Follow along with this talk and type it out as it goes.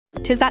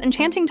'Tis that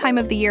enchanting time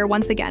of the year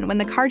once again when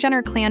the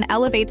KarJenner clan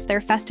elevates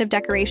their festive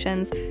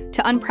decorations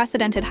to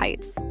unprecedented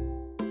heights.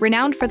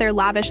 Renowned for their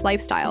lavish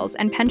lifestyles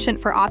and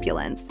penchant for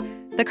opulence,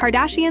 the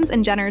Kardashians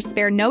and Jenners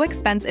spare no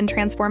expense in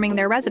transforming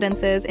their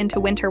residences into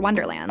winter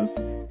wonderlands.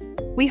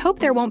 We hope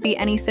there won't be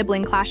any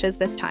sibling clashes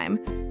this time,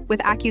 with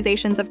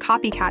accusations of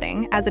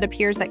copycatting, as it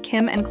appears that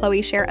Kim and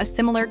Khloe share a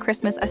similar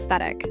Christmas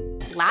aesthetic.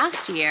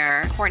 Last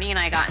year, Kourtney and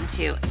I got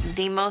into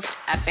the most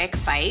epic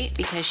fight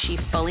because she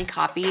fully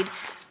copied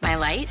my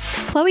lights.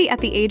 Khloe, at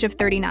the age of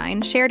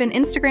 39, shared an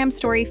Instagram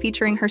story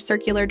featuring her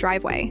circular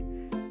driveway.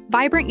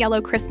 Vibrant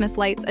yellow Christmas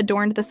lights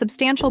adorned the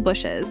substantial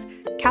bushes,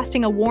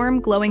 casting a warm,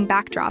 glowing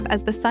backdrop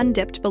as the sun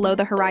dipped below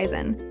the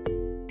horizon.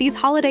 These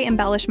holiday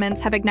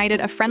embellishments have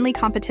ignited a friendly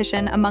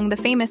competition among the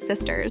famous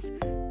sisters.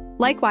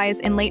 Likewise,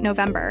 in late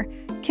November,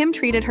 Kim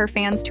treated her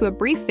fans to a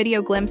brief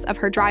video glimpse of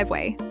her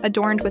driveway,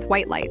 adorned with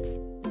white lights.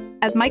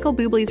 As Michael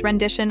Bublé's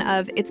rendition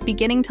of "It's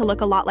Beginning to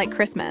Look a Lot Like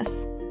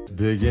Christmas"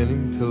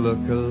 beginning to look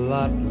a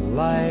lot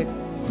like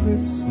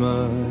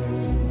Christmas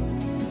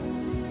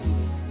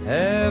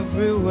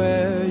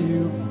everywhere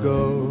you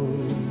go.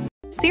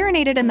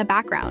 serenaded in the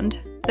background,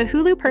 the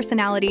Hulu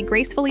personality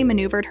gracefully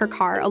maneuvered her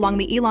car along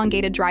the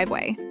elongated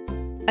driveway.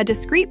 A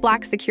discreet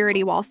black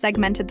security wall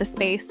segmented the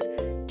space,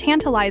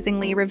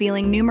 tantalizingly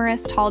revealing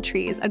numerous tall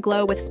trees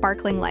aglow with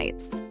sparkling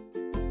lights.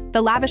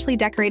 The lavishly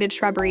decorated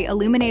shrubbery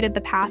illuminated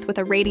the path with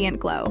a radiant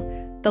glow,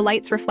 the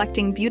lights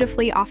reflecting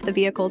beautifully off the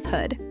vehicle's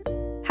hood.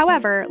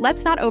 However,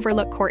 let's not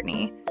overlook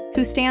Kourtney,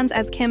 who stands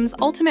as Kim's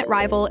ultimate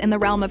rival in the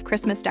realm of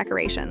Christmas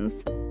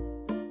decorations.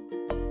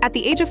 At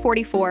the age of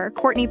 44,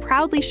 Kourtney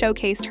proudly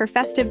showcased her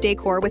festive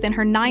decor within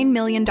her $9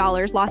 million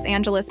Los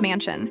Angeles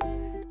mansion.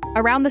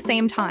 Around the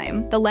same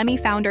time, the Lemmy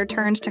founder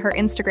turned to her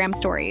Instagram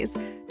stories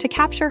to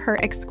capture her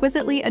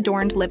exquisitely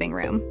adorned living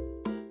room.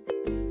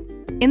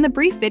 In the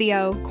brief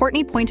video,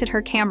 Kourtney pointed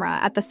her camera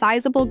at the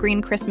sizable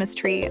green Christmas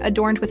tree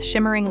adorned with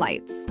shimmering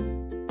lights.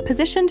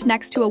 Positioned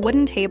next to a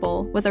wooden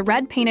table was a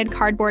red-painted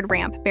cardboard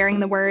ramp bearing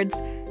the words,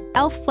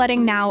 "Elf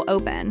Sledding Now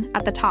Open,"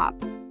 at the top.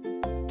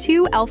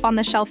 2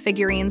 elf-on-the-shelf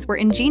figurines were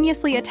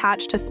ingeniously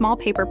attached to small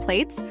paper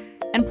plates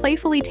and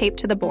playfully taped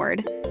to the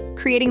board,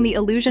 creating the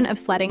illusion of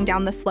sledding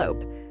down the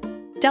slope.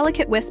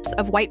 Delicate wisps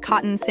of white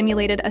cotton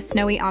simulated a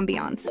snowy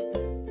ambiance.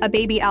 A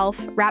baby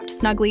elf, wrapped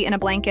snugly in a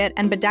blanket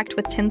and bedecked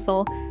with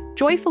tinsel,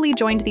 joyfully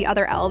joined the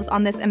other elves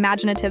on this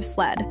imaginative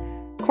sled.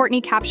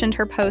 Kourtney captioned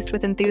her post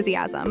with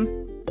enthusiasm,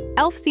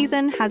 "Elf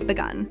season has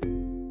begun."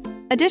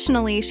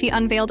 Additionally, she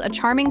unveiled a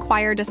charming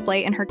choir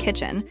display in her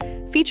kitchen,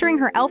 featuring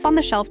her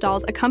elf-on-the-shelf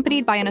dolls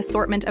accompanied by an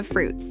assortment of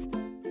fruits.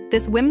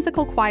 This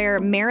whimsical choir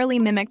merrily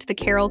mimicked the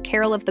carol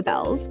 "Carol of the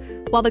Bells,"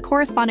 while the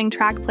corresponding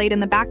track played in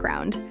the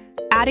background,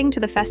 adding to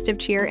the festive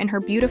cheer in her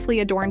beautifully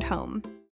adorned home.